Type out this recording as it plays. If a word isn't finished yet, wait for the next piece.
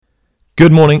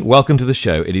Good morning, welcome to the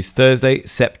show. It is Thursday,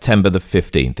 September the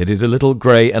 15th. It is a little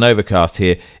grey and overcast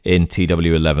here in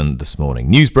TW11 this morning.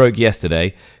 News broke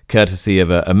yesterday, courtesy of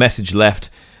a message left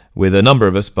with a number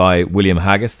of us by William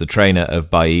Haggas, the trainer of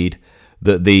Baaeed,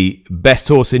 that the best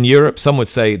horse in Europe, some would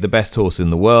say the best horse in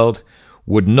the world,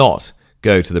 would not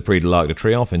go to the Prix de l'Arc de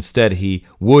Triomphe. Instead, he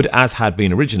would, as had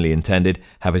been originally intended,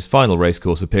 have his final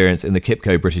racecourse appearance in the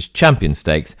Kipco British Champion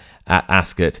Stakes at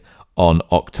Ascot on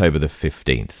October the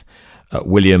 15th.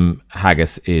 William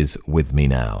Haggas is with me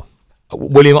now.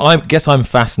 William, I guess I'm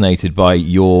fascinated by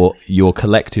your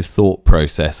collective thought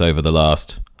process over the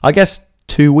last,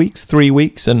 2 weeks, 3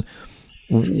 weeks, and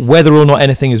whether or not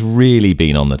anything has really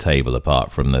been on the table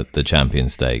apart from the Champion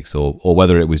Stakes, or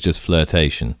whether it was just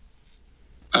flirtation.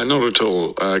 Not at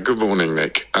all. Good morning,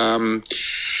 Nick. Look,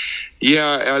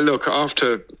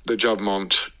 after the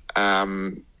Juddmonte,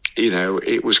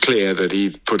 it was clear that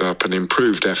he'd put up an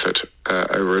improved effort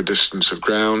over a distance of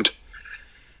ground.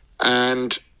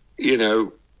 And,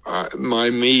 my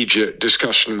immediate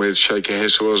discussion with Shaker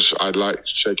Hiss was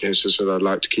Shaker Hiss said I'd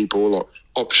like to keep all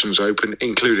options open,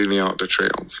 including the Arc de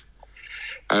Triomphe.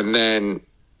 And then,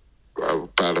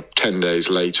 about 10 days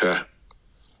later,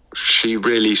 she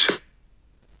really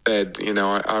said,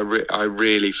 I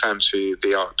really fancy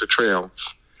the Arc de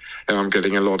Triomphe. And I'm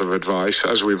getting a lot of advice,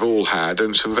 as we've all had,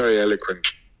 and some very eloquent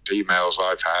emails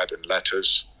I've had and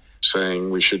letters saying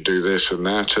we should do this and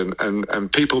that,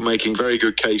 and people making very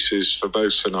good cases for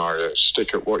both scenarios.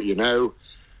 Stick at what you know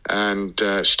and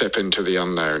step into the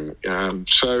unknown.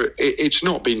 So it's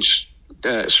not been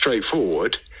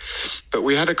straightforward, but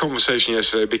we had a conversation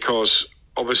yesterday because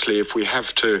obviously if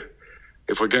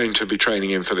we're going to be training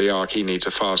him for the Arc, he needs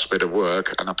a fast bit of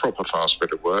work, and a proper fast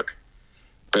bit of work.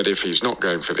 But if he's not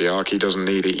going for the Arc, he doesn't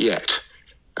need it yet.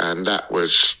 And that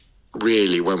was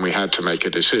really when we had to make a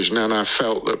decision. And I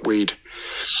felt that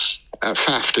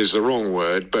faffed is the wrong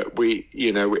word, but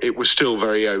it was still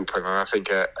very open. And I think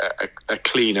a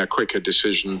cleaner, quicker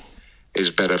decision is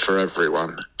better for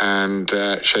everyone. And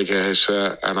Shaker Hiss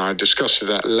and I discussed it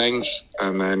at length.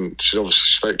 And then she obviously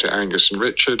spoke to Angus and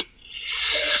Richard.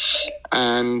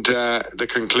 And the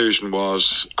conclusion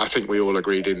was, I think we all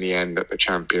agreed in the end that the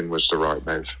Champion was the right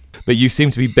move. But you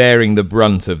seem to be bearing the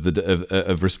brunt of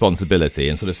of responsibility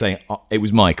and sort of saying, it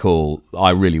was my call,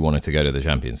 I really wanted to go to the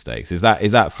Champion Stakes. Is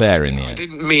that fair in the end? I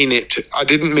didn't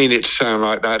mean it to sound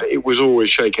like that. It was always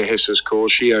Shaker Hiss's call.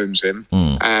 She owns him,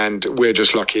 and we're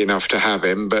just lucky enough to have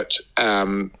him. But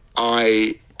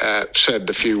I said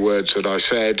the few words that I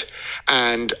said,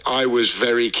 and I was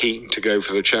very keen to go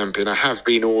for the Champion. I have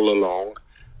been all along.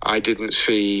 I didn't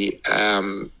see,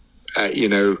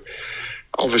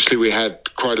 obviously we had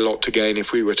quite a lot to gain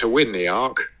if we were to win the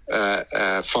Arc,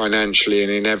 financially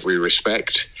and in every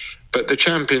respect. But the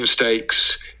Champion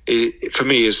Stakes, for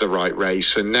me, is the right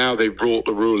race. And now they've brought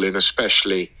the rule in,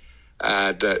 especially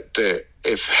that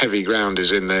if heavy ground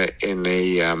is in the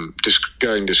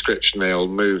going description, they'll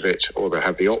move it, or they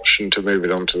have the option to move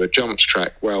it onto the jumps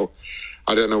track. Well,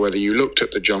 I don't know whether you looked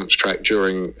at the jumps track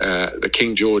during the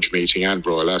King George meeting and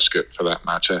Royal Ascot, for that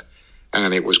matter,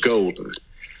 and it was golden.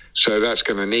 So that's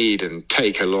going to need and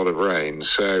take a lot of rain.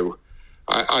 So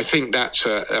I think that's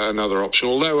another option.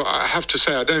 Although I have to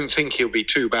say, I don't think he'll be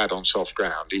too bad on soft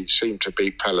ground. He seemed to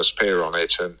beat Palace Pier on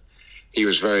it, and he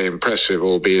was very impressive,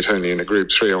 albeit only in a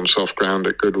Group 3 on soft ground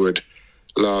at Goodwood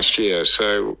last year.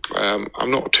 So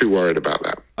I'm not too worried about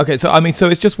that. Okay, so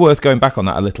it's just worth going back on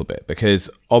that a little bit, because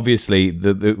obviously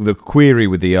the query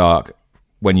with the Arc,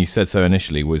 when you said so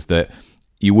initially, was that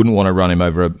you wouldn't want to run him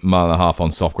over 1.5 miles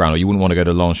on soft ground, or you wouldn't want to go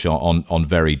to Longchamp on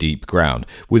very deep ground.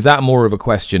 Was that more of a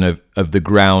question of the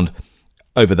ground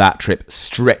over that trip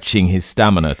stretching his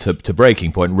stamina to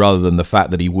breaking point, rather than the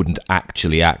fact that he wouldn't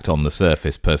actually act on the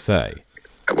surface per se?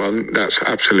 Well, that's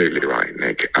absolutely right,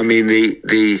 Nick. I mean,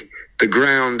 the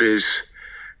ground is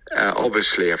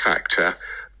obviously a factor,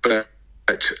 but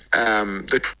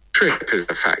the trip is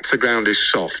a factor. The ground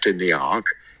is soft in the Arc.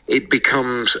 It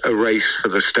becomes a race for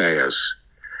the stayers.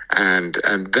 And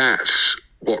that's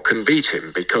what can beat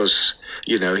him, because,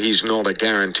 he's not a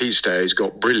guaranteed stayer. He's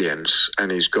got brilliance and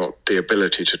he's got the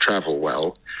ability to travel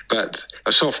well. But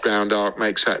a soft ground Arc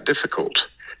makes that difficult.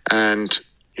 And,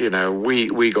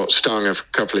 we got stung a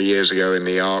couple of years ago in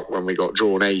the Arc when we got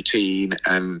drawn 18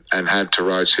 and had to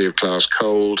ride Sea of Glass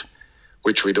Cold,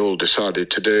 which we'd all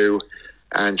decided to do.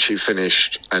 And she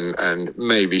finished and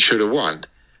maybe should have won.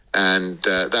 And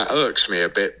that irks me a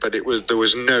bit, but there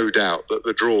was no doubt that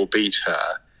the draw beat her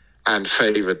and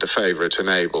favoured the favourite,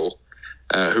 Enable,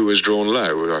 who was drawn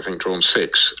low, I think drawn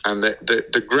 6. And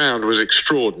the ground was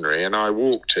extraordinary, and I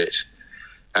walked it,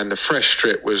 and the fresh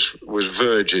strip was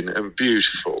virgin and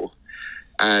beautiful.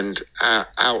 And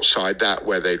outside that,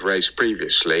 where they'd raced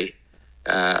previously,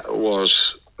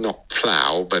 was not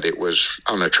plough, but it was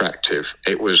unattractive.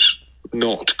 It was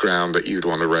not ground that you'd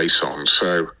want to race on.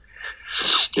 So,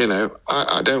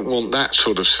 I don't want that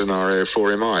sort of scenario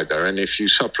for him either. And if you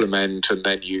supplement and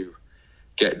then you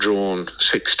get drawn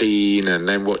 16, and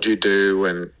then what do you do?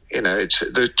 And,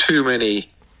 there's too many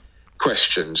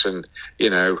questions. And,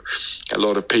 a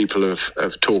lot of people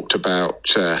have talked about,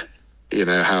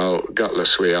 how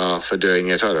gutless we are for doing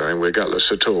it. I don't think we're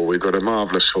gutless at all. We've got a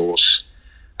marvellous horse,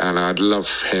 and I'd love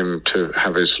him to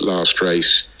have his last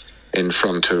race in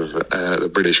front of the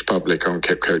British public on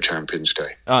Kipco Champions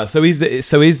Day. So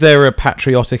is there a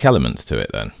patriotic element to it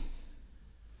then?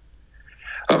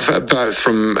 But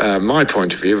from my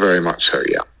point of view, very much so,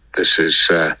 yeah. This is,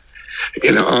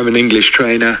 I'm an English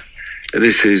trainer.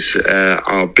 This is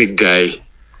our big day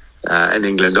in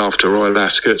England after Royal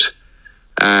Ascot,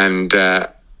 and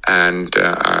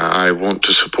I want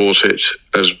to support it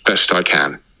as best I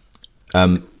can.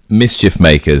 Mischief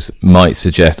makers might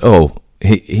suggest,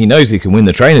 he knows he can win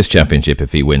the Trainers' Championship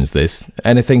if he wins this.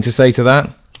 Anything to say to that?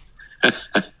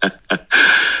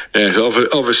 Yes,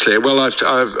 obviously. Well,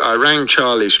 I rang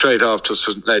Charlie straight after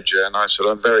St Ledger, and I said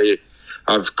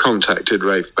I've contacted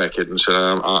Rafe Beckett and said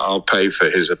I'll pay for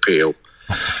his appeal.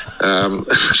 So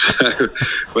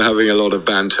we're having a lot of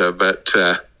banter, but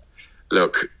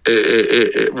look,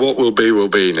 what will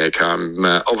be, Nick.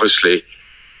 Obviously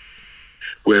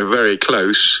we're very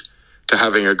close to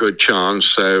having a good chance,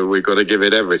 so we've got to give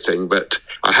it everything. But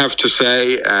I have to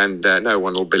say, and no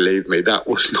one will believe me, that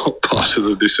was not part of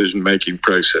the decision-making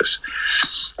process.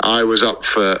 I was up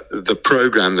for the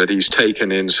programme that he's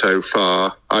taken in so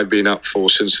far. I've been up for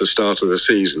since the start of the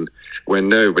season, when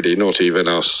nobody, not even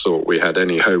us, thought we had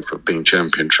any hope of being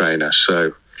champion trainer.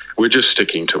 So we're just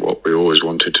sticking to what we always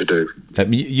wanted to do.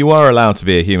 You are allowed to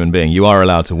be a human being. You are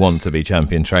allowed to want to be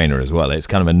champion trainer as well. It's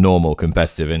kind of a normal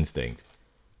competitive instinct.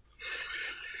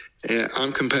 Yeah,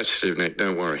 I'm competitive, Nick.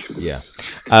 Don't worry. Yeah.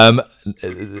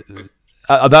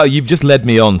 You've just led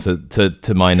me on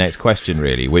to my next question,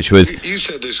 really, which was, you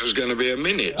said this was going to be a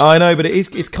minute. I know, but it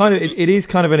is kind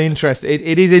of an interest.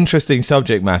 It is interesting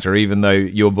subject matter, even though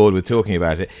you're bored with talking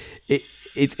about it.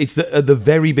 It's at the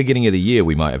very beginning of the year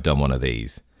we might have done one of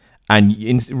these, and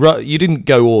you didn't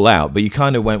go all out, but you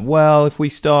kind of went, well, if we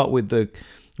start with the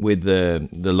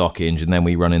Lockinge, and then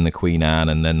we run in the Queen Anne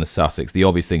and then the Sussex, the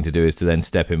obvious thing to do is to then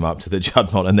step him up to the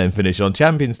Juddmonte and then finish on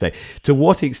Champions Day. To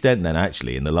what extent then,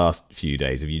 actually, in the last few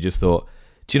days, have you just thought,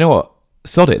 do you know what,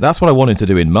 sod it, that's what I wanted to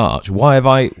do in March. Why have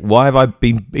I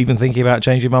been even thinking about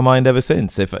changing my mind ever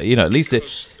since? If at least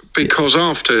because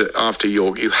after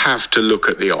York, you have to look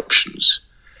at the options,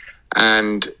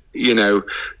 and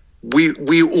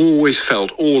we always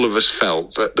felt, all of us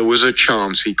felt, that there was a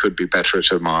chance he could be better at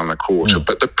 1.25 miles.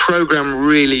 But the programme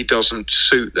really doesn't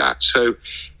suit that. So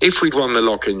if we'd won the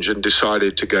Lockinge and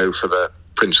decided to go for the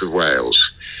Prince of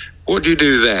Wales, what do you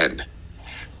do then?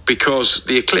 Because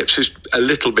the Eclipse is a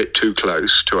little bit too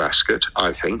close to Ascot,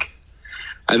 I think.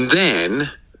 And then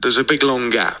there's a big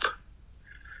long gap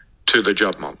to the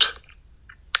Juddmonte.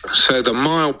 So the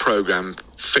mile programme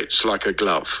fits like a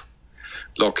glove.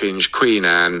 Lockinge, Queen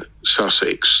Anne,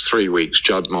 Sussex, 3 weeks,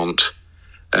 Juddmonte,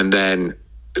 and then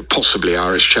possibly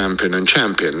Irish Champion and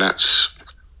Champion. That's,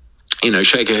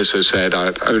 Shaker has said,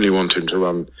 I only want him to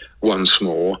run once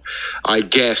more. I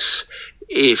guess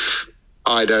if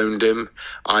I'd owned him,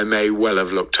 I may well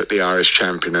have looked at the Irish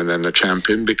Champion and then the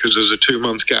Champion, because there's a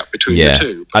 2-month gap between the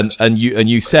two. And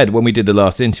you said, when we did the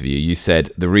last interview, you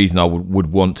said the reason I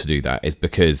would want to do that is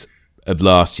because of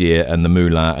last year and the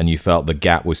Moulin, and you felt the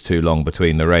gap was too long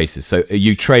between the races. So are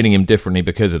you training him differently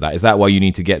because of that? Is that why you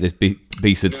need to get this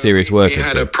beast serious work? He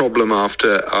had a problem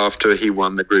after he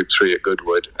won the Group 3 at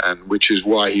Goodwood, and which is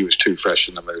why he was too fresh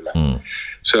in the Moulin.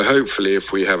 So hopefully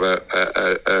if we have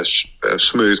a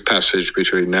smooth passage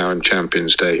between now and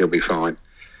Champions Day, he'll be fine.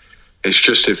 It's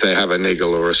just if they have a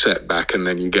niggle or a setback and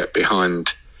then you get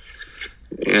behind,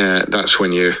 that's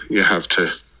when you have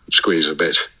to squeeze a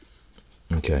bit.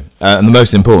 Okay. And the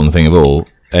most important thing of all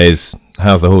is,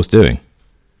 how's the horse doing?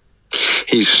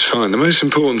 He's fine. The most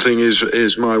important thing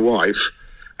is my wife,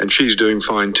 and she's doing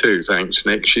fine too, thanks,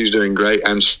 Nick. She's doing great,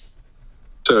 and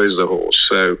so is the horse.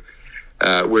 So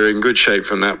we're in good shape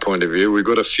from that point of view. We've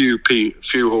got a few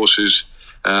horses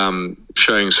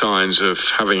showing signs of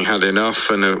having had enough,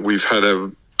 and we've had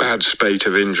a bad spate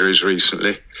of injuries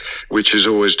recently, which is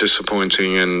always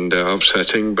disappointing and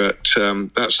upsetting, but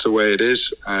that's the way it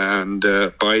is, and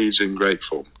Baaeed's in great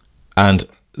form. And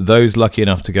those lucky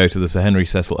enough to go to the Sir Henry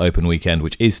Cecil Open weekend,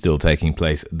 which is still taking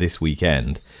place this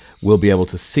weekend, will be able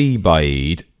to see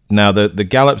Baaeed Now, the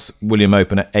Gallops William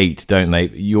Open at 8, don't they?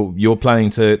 You're planning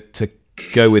to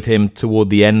go with him toward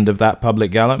the end of that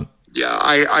public gallop? Yeah,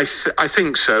 I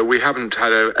think so. We haven't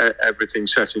had everything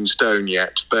set in stone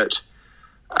yet, but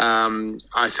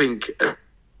I think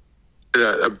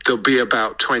there'll be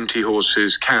about 20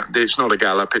 horses. It's not a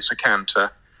gallop, it's a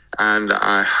canter. And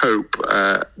I hope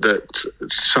that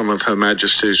some of Her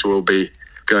Majesties will be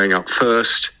going up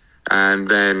first, and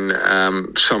then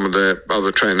some of the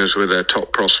other trainers with their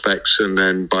top prospects, and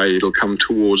then Baaeed will come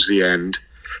towards the end.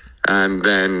 And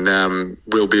then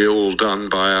we'll be all done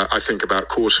by, I think, about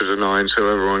 8:45,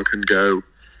 so everyone can go,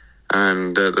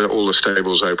 and all the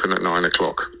stables open at 9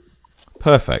 o'clock.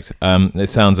 Perfect. It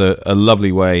sounds a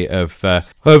lovely way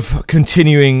of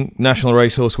continuing National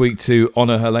Racehorse Week to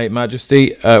honour Her late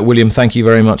Majesty. William, thank you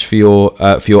very much for your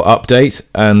update,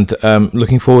 and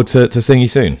looking forward to seeing you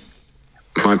soon.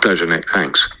 My pleasure, Nick.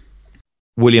 Thanks.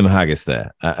 William Haggas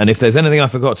there, and if there's anything I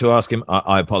forgot to ask him,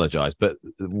 I apologise. But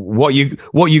what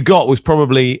you got was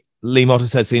probably Lee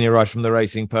Mottershead, senior writer from the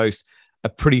Racing Post, a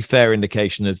pretty fair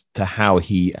indication as to how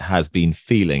he has been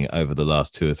feeling over the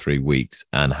last 2 or 3 weeks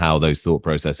and how those thought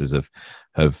processes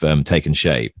have taken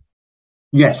shape.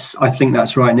 Yes, I think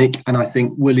that's right, Nick. And I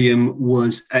think William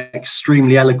was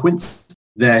extremely eloquent.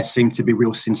 There seemed to be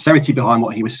real sincerity behind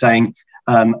what he was saying.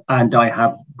 And I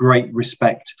have great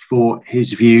respect for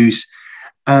his views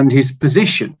and his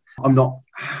position. I'm not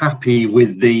happy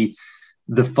with the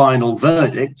final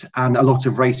verdict, and a lot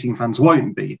of racing fans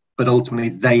won't be, but ultimately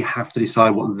they have to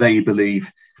decide what they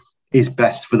believe is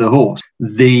best for the horse.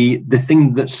 The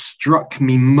thing that struck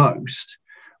me most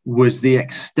was the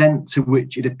extent to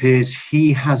which it appears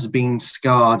he has been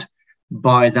scarred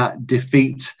by that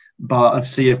defeat of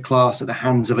Sea of Class at the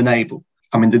hands of Enable.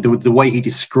 I mean, the way he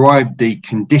described the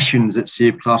conditions that Sea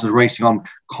of Class was racing on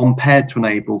compared to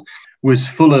Enable was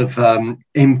full of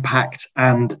impact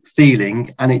and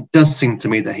feeling. And it does seem to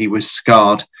me that he was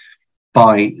scarred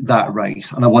by that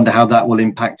race. And I wonder how that will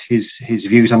impact his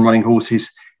views on running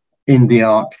horses in the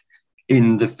Arc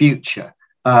in the future.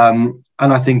 And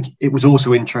I think it was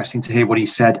also interesting to hear what he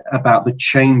said about the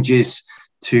changes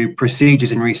to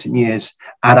procedures in recent years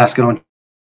at Ascot on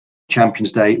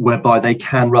Champions Day, whereby they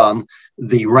can run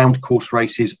the round course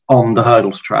races on the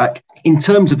hurdles track. In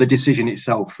terms of the decision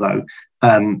itself, though,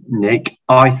 Nick,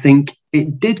 I think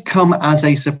it did come as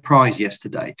a surprise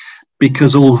yesterday,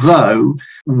 because although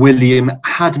William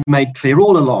had made clear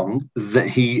all along that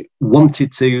he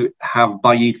wanted to have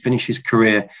Baaeed finish his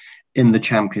career in the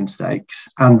Champion Stakes,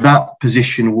 and that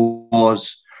position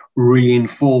was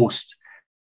reinforced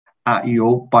at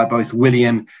York by both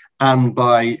William and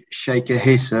by Sheikh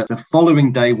Hissa. The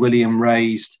following day, William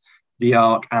raised the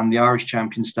Arc and the Irish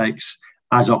Champion Stakes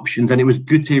as options. And it was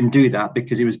good to hear him do that,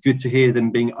 because it was good to hear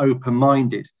them being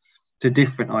open-minded to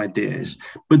different ideas.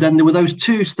 But then there were those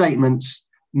two statements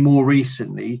more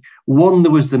recently. One,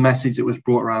 there was the message that was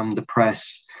brought around the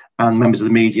press and members of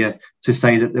the media to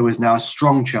say that there was now a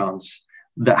strong chance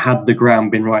that, had the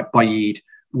ground been right, Baaeed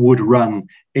would run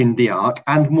in the Arc.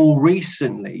 And more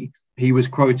recently, he was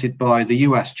quoted by the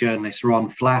US journalist Ron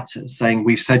Flatter saying,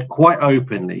 "We've said quite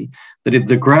openly that if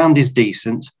the ground is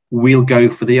decent, we'll go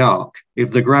for the Arc.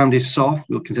 If the ground is soft,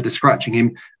 we'll consider scratching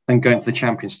him and going for the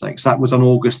Champion Stakes." That was on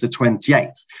August the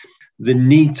 28th. The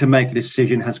need to make a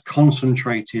decision has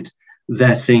concentrated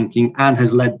their thinking and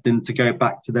has led them to go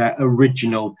back to their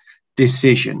original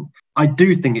decision. I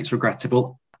do think it's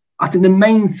regrettable. I think the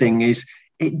main thing is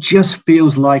it just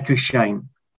feels like a shame.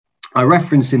 I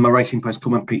referenced in my Racing Post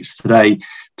comment piece today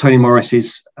Tony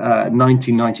Morris's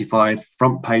 1995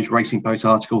 front page Racing Post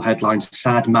article headlined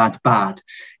 "Sad, Mad, Bad,"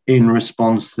 in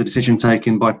response to the decision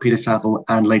taken by Peter Saville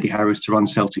and Lady Harris to run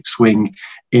Celtic Swing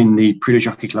in the Prix de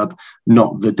Jockey Club,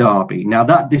 not the Derby. Now,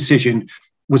 that decision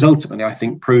was ultimately, I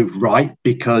think, proved right,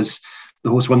 because the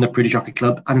horse won the Prix de Jockey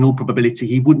Club, and in all probability,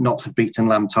 he would not have beaten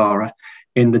Lamtara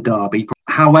in the Derby.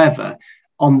 However,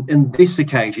 in this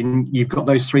occasion, you've got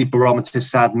those three barometers: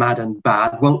 sad, mad, and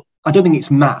bad. Well, I don't think it's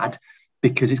mad,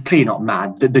 because it's clearly not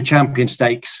mad. The Champion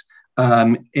Stakes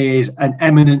is an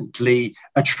eminently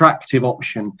attractive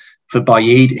option for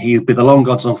Baaeed. He'll be the long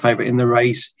odds-on favourite in the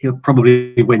race. He'll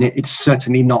probably win it. It's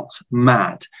certainly not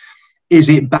mad. Is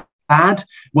it bad?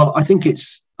 Well, I think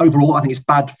it's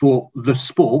bad for the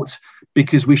sport,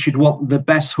 because we should want the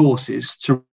best horses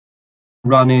to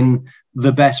run in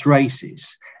the best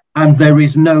races. And there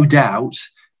is no doubt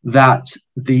that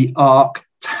the Arc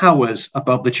towers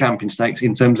above the Champion Stakes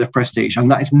in terms of prestige. And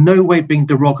that is no way being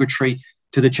derogatory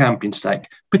to the Champion Stake.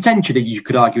 Potentially, you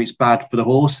could argue it's bad for the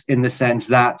horse, in the sense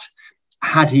that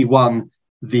had he won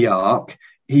the Arc,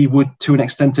 he would, to an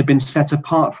extent, have been set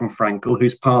apart from Frankel,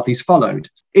 whose path he's followed.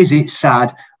 Is it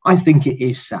sad? I think it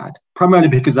is sad, primarily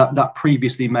because that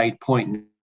previously made point,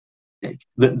 Nick,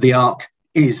 that the Arc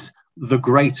is the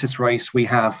greatest race we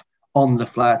have on the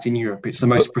flat in Europe. It's the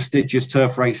most prestigious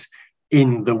turf race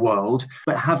in the world.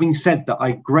 But having said that,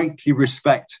 I greatly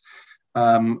respect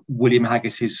William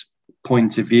Haggis's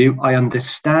point of view. I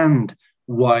understand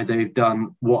why they've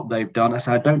done what they've done.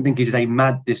 I don't think it's a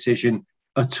mad decision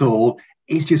at all.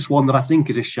 It's just one that I think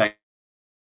is a shame,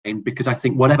 because I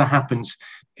think whatever happens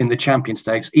in the Champion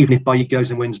Stakes, even if Baaeed goes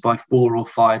and wins by 4 or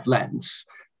 5 lengths,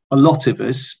 a lot of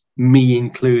us, me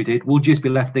included, will just be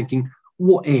left thinking,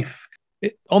 what if?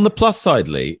 On the plus side,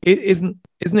 Lee, isn't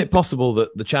it possible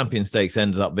that the Champion Stakes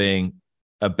ends up being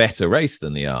a better race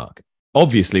than the Arc?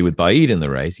 Obviously with Baaeed in the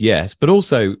race, yes, but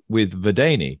also with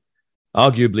Vedeni,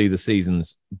 arguably the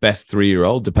season's best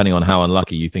 3-year-old, depending on how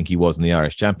unlucky you think he was in the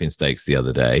Irish Champion Stakes the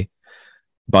other day.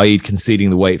 Baaeed conceding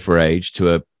the weight for age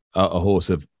to a horse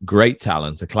of great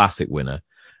talent, a classic winner,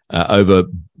 over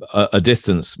a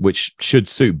distance which should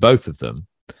suit both of them,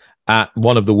 at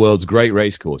one of the world's great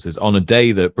racecourses on a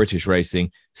day that British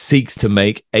racing seeks to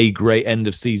make a great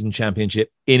end-of-season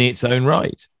championship in its own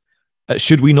right.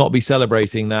 Should we not be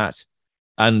celebrating that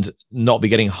and not be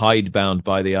getting hidebound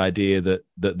by the idea that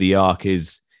the Arc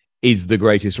is the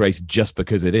greatest race just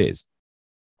because it is?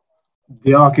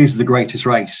 The Arc is the greatest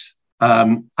race.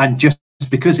 And just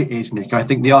because it is, Nick, I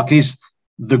think the Arc is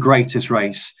the greatest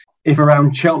race. If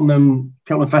around Cheltenham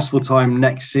Festival time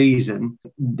next season,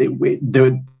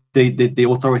 the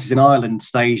authorities in Ireland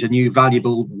stage a new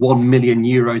valuable €1 million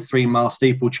 3-mile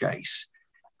steeplechase,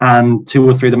 and 2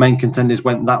 or 3 of the main contenders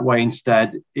went that way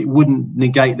instead, it wouldn't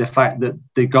negate the fact that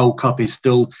the Gold Cup is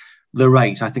still the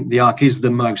race. I think the Arc is the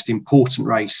most important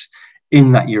race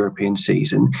in that European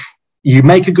season. You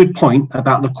make a good point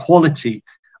about the quality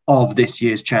of this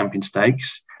year's Champion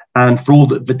Stakes, and for all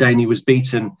that Vedeni was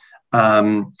beaten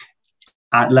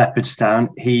at Leopardstown,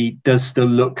 he does still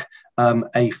look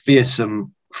a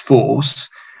fearsome force.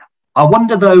 I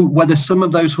wonder, though, whether some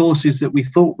of those horses that we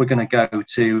thought were going to go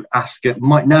to Ascot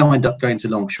might now end up going to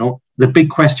Longchamp. The big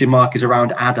question mark is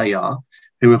around Adayar,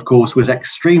 who, of course, was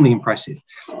extremely impressive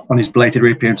on his belated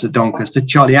reappearance at Doncaster.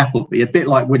 Charlie Appleby, a bit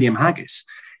like William Haggis,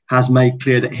 has made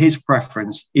clear that his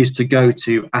preference is to go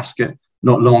to Ascot,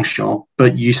 not Longchamp.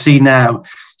 But you see now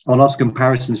on odds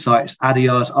comparison sites,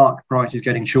 Adayar's Arc price is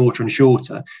getting shorter and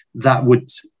shorter. That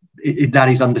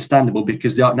is understandable,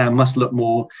 because the Arc now must look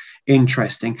more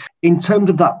interesting. In terms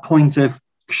of that point of,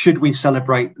 should we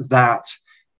celebrate that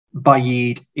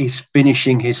Baaeed is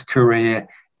finishing his career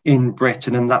in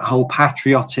Britain, and that whole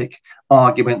patriotic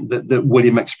argument that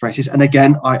William expresses, and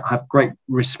again, I have great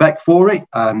respect for it.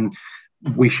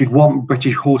 We should want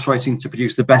British horse racing to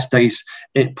produce the best days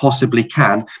it possibly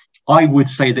can. I would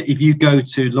say that if you go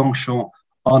to Longchamp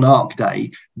on Arc Day,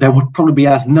 there would probably be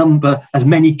as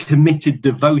many committed,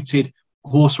 devoted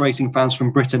horse racing fans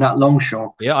from Britain at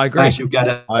Longchamp. Yeah, I agree.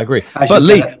 I agree. But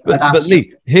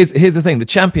Lee, here's the thing: the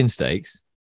Champion Stakes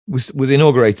was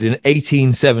inaugurated in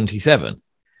 1877.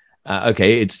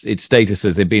 Okay, its status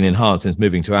has been enhanced since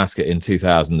moving to Ascot in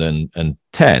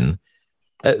 2010.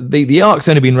 The Arc's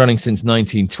only been running since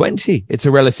 1920. It's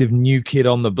a relative new kid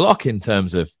on the block in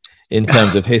terms of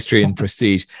history and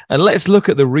prestige. And let's look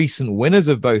at the recent winners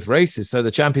of both races. So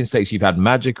the Champion Stakes, you've had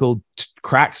Magical,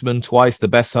 Cracksman twice, the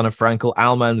best son of Frankel,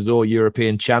 Almanzor,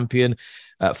 European champion,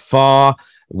 Far,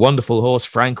 wonderful horse,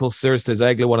 Frankel, Cirrus des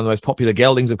Aigles, one of the most popular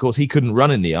geldings. Of course, he couldn't run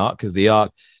in the Arc because the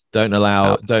Arc don't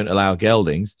allow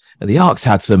geldings. And the Arc's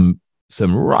had some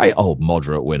right old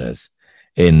moderate winners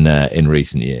in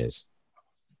recent years.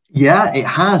 Yeah, it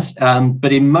has.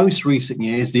 But in most recent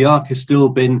years, the Arc has still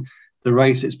been the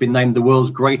race that's been named the world's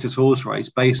greatest horse race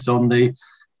based on the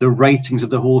ratings of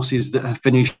the horses that have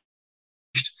finished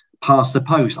past the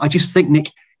post. I just think, Nick,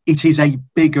 it is a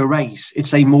bigger race.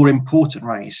 It's a more important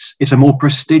race. It's a more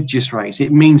prestigious race.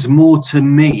 It means more to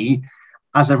me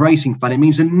as a racing fan. It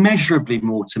means immeasurably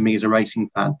more to me as a racing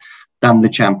fan than the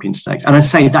Champion Stakes. And I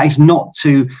say that is not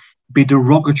to be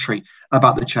derogatory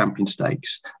about the Champion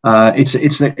Stakes.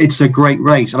 It's a great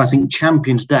race. And I think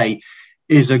Champions Day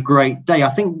is a great day. I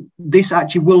think this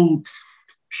actually will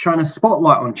shine a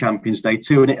spotlight on Champions Day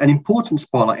too, and an important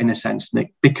spotlight in a sense,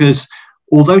 Nick, because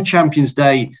although Champions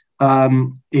Day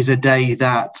is a day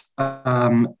that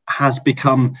has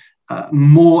become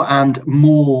more and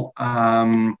more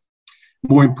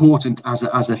important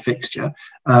as a fixture,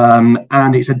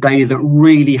 and it's a day that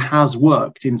really has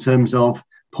worked in terms of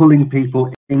pulling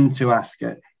people into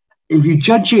Ascot. If you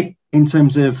judge it in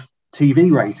terms of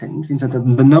TV ratings, in terms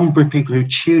of the number of people who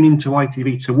tune into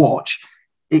ITV to watch,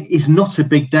 it is not a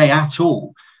big day at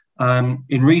all.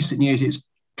 In recent years, it's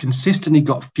consistently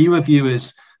got fewer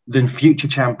viewers than Future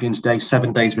Champions Day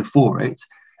 7 days before it.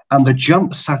 And the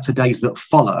jump Saturdays that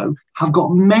follow have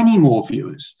got many more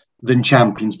viewers than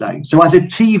Champions Day. So as a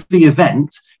TV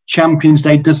event, Champions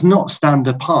Day does not stand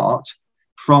apart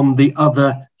from the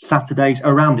other Saturdays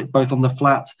around it, both on the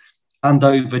flat and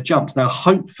over jumps. Now,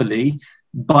 hopefully,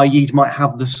 Baaeed might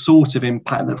have the sort of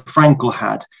impact that Frankel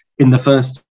had in the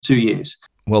first 2 years.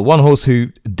 Well, one horse who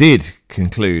did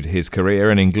conclude his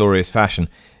career in inglorious fashion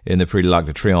in the Prix de l'Arc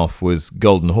de Triomphe was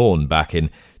Golden Horn back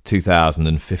in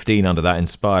 2015 under that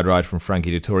inspired ride from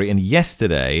Frankie Dettori. And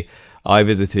yesterday, I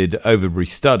visited Overbury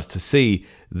Stud to see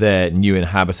their new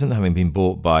inhabitant, having been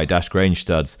bought by Dash Grange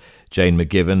Studs, Jane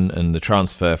McGiven, and the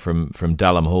transfer from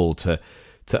Dalham Hall to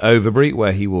Overbury,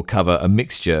 where he will cover a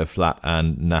mixture of flat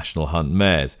and National Hunt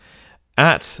mares.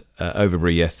 At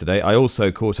Overbury yesterday, I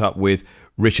also caught up with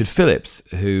Richard Phillips,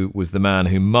 who was the man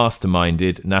who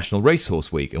masterminded National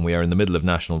Racehorse Week, and we are in the middle of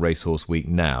National Racehorse Week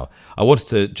now. I wanted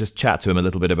to just chat to him a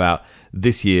little bit about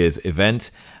this year's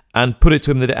event and put it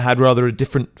to him that it had rather a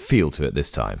different feel to it this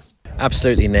time.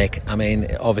 Absolutely, Nick. I mean,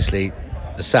 obviously,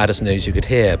 the saddest news you could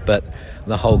hear, but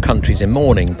the whole country's in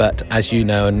mourning. But as you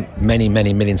know, and many,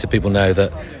 many millions of people know,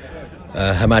 that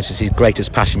Her Majesty's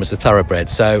greatest passion was the thoroughbred.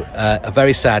 So a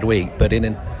very sad week, but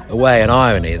in a way, an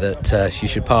irony that she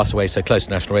should pass away so close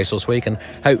to National Racehorse Week. And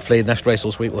hopefully National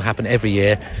Racehorse Week will happen every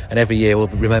year, and every year we'll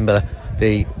remember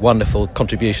the wonderful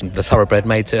contribution the thoroughbred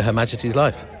made to Her Majesty's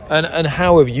life. And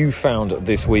how have you found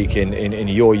this week in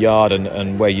your yard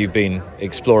and where you've been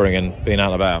exploring and being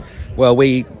out and about? Well,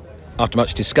 we, after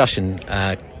much discussion,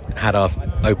 had our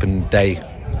open day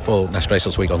for National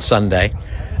Racehorse Week on Sunday.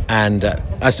 And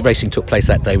as the racing took place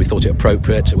that day, we thought it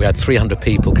appropriate. We had 300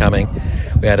 people coming.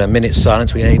 We had a minute's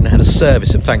silence. We even had a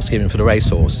service of Thanksgiving for the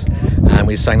racehorse. And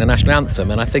we sang the national anthem.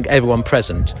 And I think everyone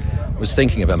present was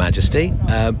thinking of Her Majesty,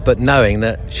 but knowing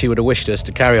that she would have wished us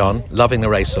to carry on loving the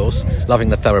racehorse, loving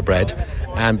the thoroughbred,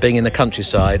 and being in the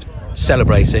countryside,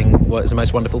 celebrating what is the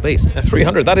most wonderful beast.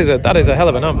 300, that is a hell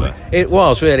of a number. It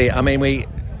was, really. I mean, we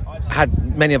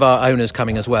had many of our owners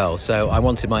coming as well, so I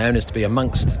wanted my owners to be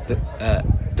amongst the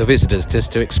visitors,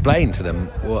 just to explain to them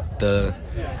what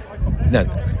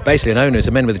basically an owner is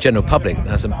a member of the general public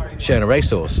as showing a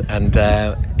racehorse, and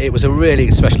it was a really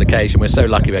special occasion. We're so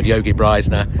lucky we had Yogi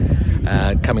Breisner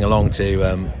coming along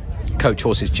to coach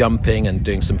horses jumping and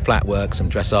doing some flat work, some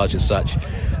dressage as such,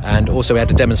 and also we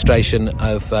had a demonstration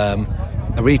of a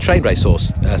retrained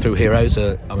racehorse through Heroes.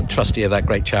 I'm a trustee of that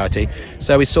great charity,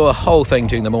 so we saw a whole thing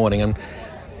during the morning. And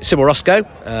Sybil Roscoe,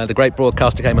 the great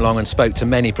broadcaster, came along and spoke to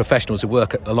many professionals who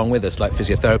work along with us, like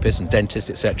physiotherapists and dentists,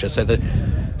 etc.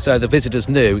 So the visitors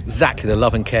knew exactly the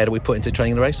love and care that we put into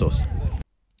training the racehorse.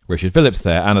 Richard Phillips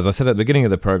there, and as I said at the beginning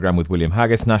of the programme with William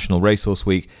Haggis, National Racehorse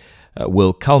Week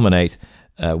will culminate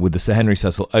with the Sir Henry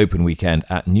Cecil Open weekend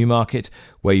at Newmarket,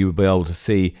 where you will be able to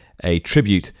see a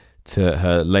tribute to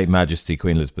Her late Majesty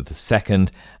Queen Elizabeth II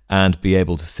and be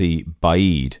able to see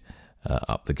Baaeed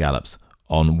up the gallops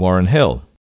on Warren Hill.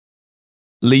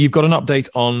 Lee, you've got an update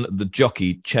on the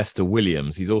jockey Chester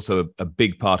Williams. He's also a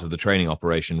big part of the training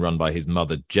operation run by his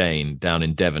mother Jane down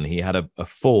in Devon. He had a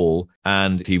fall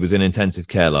and he was in intensive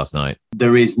care last night.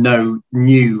 There is no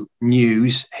new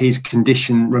news. His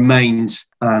condition remains,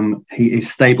 he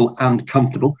is stable and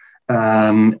comfortable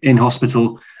in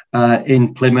hospital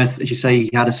in Plymouth. As you say, he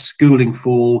had a schooling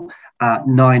fall at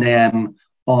 9 a.m.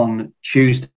 on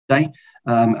Tuesday.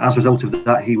 As a result of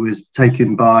that, he was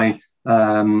taken by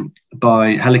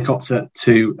helicopter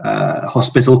to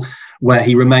hospital, where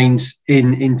he remains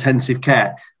in intensive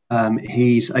care.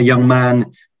 He's a young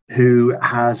man who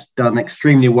has done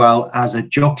extremely well as a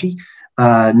jockey.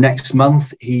 Next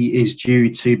month, he is due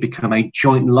to become a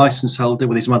joint licence holder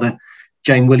with his mother,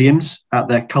 Jane Williams, at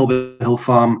their Culver Hill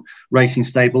Farm racing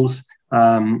stables.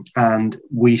 And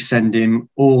we send him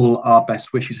all our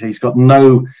best wishes. He's got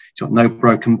no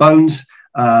broken bones.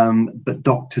 But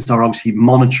doctors are obviously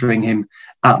monitoring him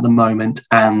at the moment,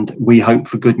 and we hope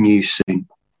for good news soon.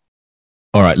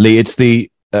 All right, Lee, it's the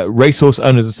Racehorse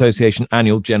Owners Association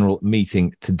annual general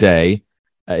meeting today.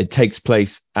 It takes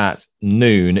place at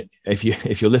noon. If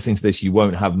you're listening to this, you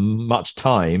won't have much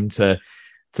time to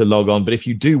log on, but if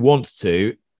you do want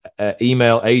to,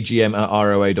 email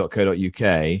agm@roa.co.uk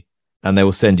and they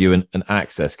will send you an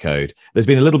access code. There's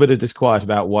been a little bit of disquiet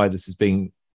about why this is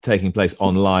taking place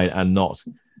online and not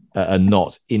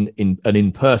in an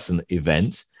in-person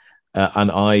event.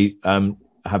 And I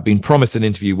have been promised an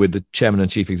interview with the chairman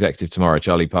and chief executive tomorrow,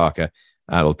 Charlie Parker,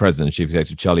 president and chief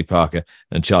executive Charlie Parker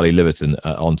and Charlie Liverton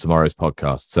on tomorrow's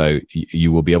podcast. So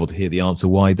you will be able to hear the answer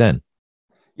why then.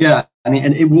 Yeah, and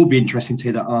it will be interesting to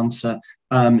hear that answer,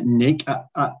 Nick.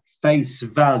 At face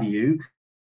value,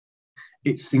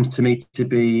 it seems to me to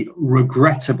be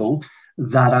regrettable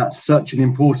that at such an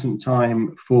important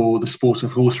time for the sport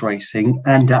of horse racing,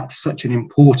 and at such an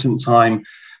important time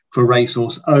for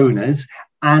racehorse owners,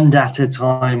 and at a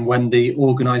time when the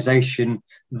organisation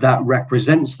that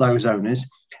represents those owners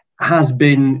has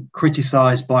been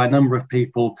criticised by a number of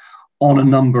people on a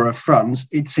number of fronts,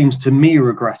 it seems to me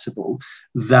regrettable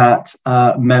that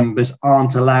members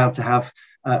aren't allowed to have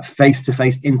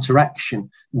face-to-face interaction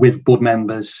with board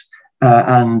members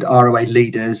and ROA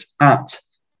leaders at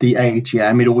the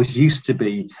AGM. It always used to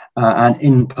be an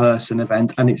in-person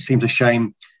event, and it seems a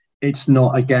shame it's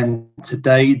not again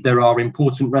today. There are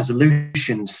important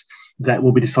resolutions that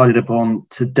will be decided upon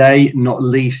today, not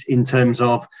least in terms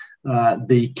of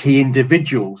the key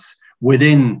individuals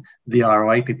within the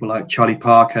ROA, people like Charlie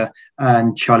Parker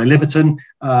and Charlie Liverton.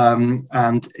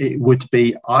 And it would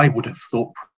be, I would have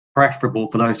thought, preferable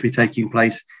for those to be taking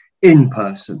place in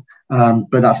person.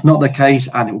 But that's not the case,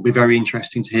 and it will be very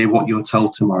interesting to hear what you're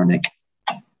told tomorrow, Nick.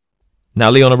 Now,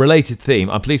 Lee, on a related theme,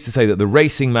 I'm pleased to say that the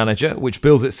Racing Manager, which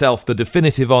bills itself the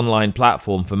definitive online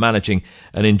platform for managing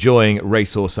and enjoying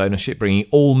racehorse ownership, bringing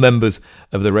all members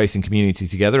of the racing community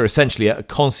together, essentially a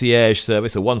concierge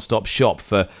service, a one-stop shop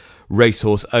for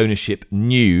racehorse ownership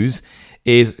news,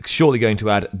 is shortly going to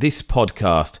add this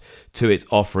podcast to its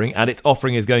offering, and its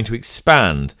offering is going to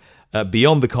expand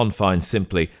beyond the confines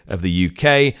simply of the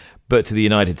UK, but to the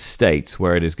United States,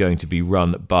 where it is going to be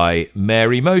run by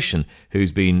Mary Motion,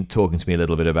 who's been talking to me a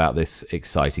little bit about this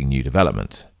exciting new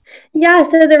development. Yeah,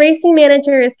 so the Racing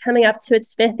Manager is coming up to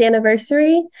its 5th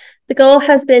anniversary. The goal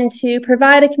has been to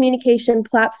provide a communication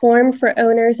platform for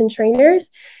owners and trainers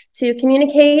to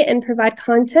communicate and provide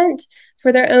content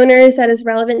for their owners that is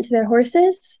relevant to their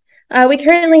horses. We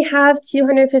currently have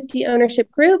 250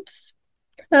 ownership groups,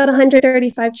 about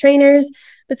 135 trainers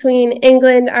between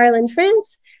England, Ireland,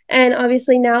 France, and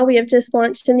obviously now we have just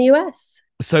launched in the US.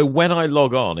 So when I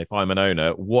log on, if I'm an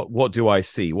owner, what do I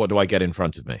see? What do I get in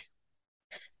front of me?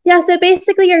 Yeah, so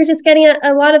basically you're just getting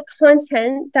a lot of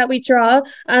content that we draw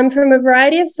from a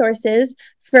variety of sources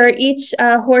for each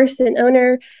horse and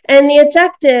owner. And the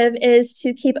objective is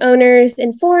to keep owners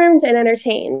informed and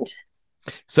entertained.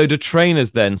 So do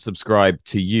trainers then subscribe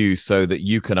to you so that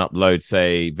you can upload,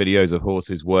 say, videos of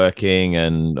horses working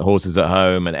and horses at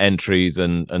home and entries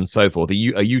and so forth? Are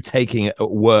you taking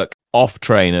work off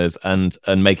trainers and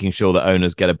making sure that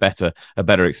owners get a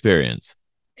better experience?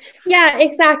 Yeah,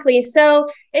 exactly. So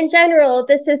in general,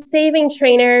 this is saving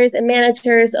trainers and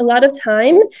managers a lot of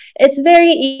time. It's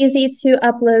very easy to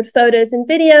upload photos and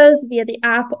videos via the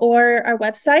app or our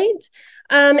website.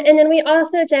 And then we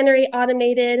also generate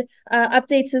automated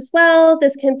updates as well.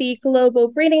 This can be global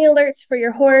breeding alerts for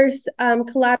your horse,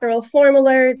 collateral form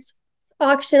alerts,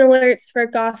 auction alerts for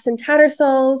Goffs and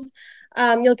Tattersalls.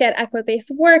 You'll get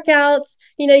equi-based workouts.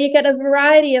 You get a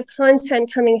variety of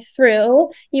content coming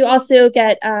through. You also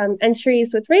get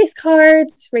entries with race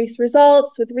cards, race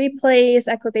results with replays,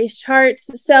 equi-based charts.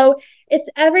 So it's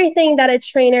everything that a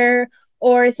trainer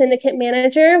or a syndicate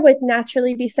manager would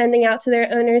naturally be sending out to their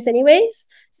owners anyways.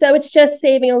 So it's just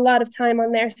saving a lot of time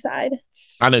on their side.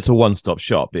 And it's a one-stop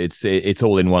shop. It's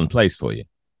all in one place for you.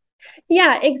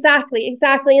 Yeah, exactly.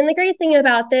 And the great thing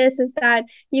about this is that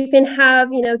you can have,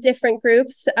 different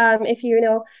groups. If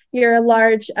you're a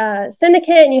large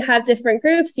syndicate and you have different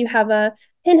groups, you have a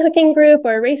pin hooking group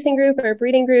or a racing group or a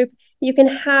breeding group, you can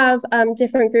have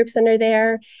different groups under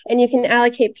there, and you can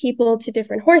allocate people to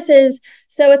different horses.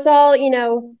 So it's all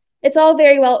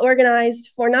very well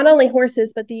organized for not only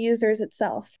horses, but the users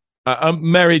itself.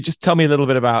 Mary, just tell me a little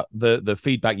bit about the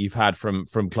feedback you've had from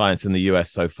clients in the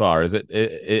US so far. Is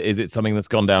it something that's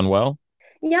gone down well?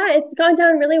 Yeah, it's gone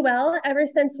down really well. Ever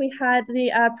since we had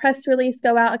the press release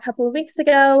go out a couple of weeks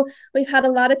ago, we've had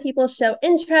a lot of people show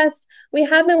interest. We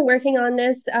have been working on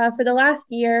this for the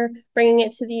last year, bringing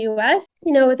it to the US.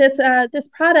 This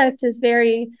product is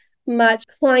very much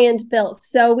client built.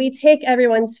 So we take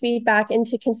everyone's feedback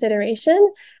into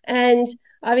consideration. And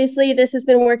obviously, this has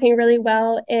been working really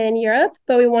well in Europe,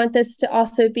 but we want this to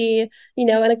also be,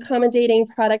 an accommodating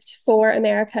product for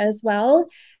America as well.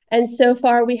 And so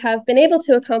far, we have been able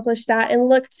to accomplish that and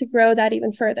look to grow that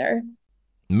even further.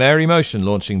 Mary Motion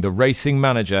launching the Racing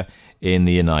Manager in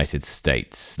the United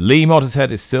States. Lee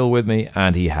Mottershead is still with me,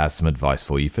 and he has some advice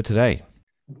for you for today.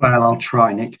 Well, I'll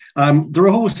try, Nick. There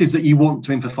are horses that you want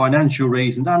to win for financial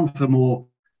reasons and for more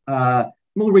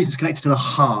reasons connected to the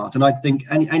heart. And I think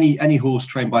any horse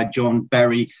trained by John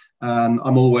Berry,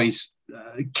 I'm always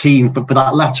keen for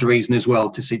that latter reason as well,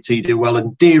 to see T do well.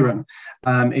 And Derham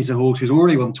is a horse who's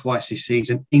already won twice this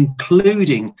season,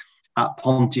 including at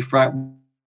Pontefract,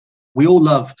 We all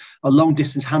love a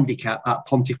long-distance handicap at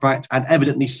Pontefract, and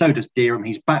evidently so does Derham.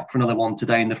 He's back for another one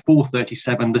today in the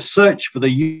 4:37. The search for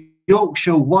the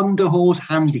Yorkshire Wonder Horse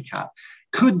handicap.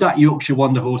 Could that Yorkshire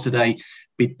Wonder Horse today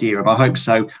be Derham? I hope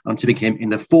so. I'm tipping him in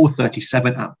the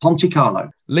 4:37 at Ponte Carlo.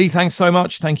 Lee, thanks so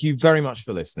much. Thank you very much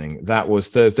for listening. That was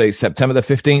Thursday, September the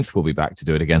 15th. We'll be back to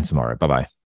do it again tomorrow. Bye-bye.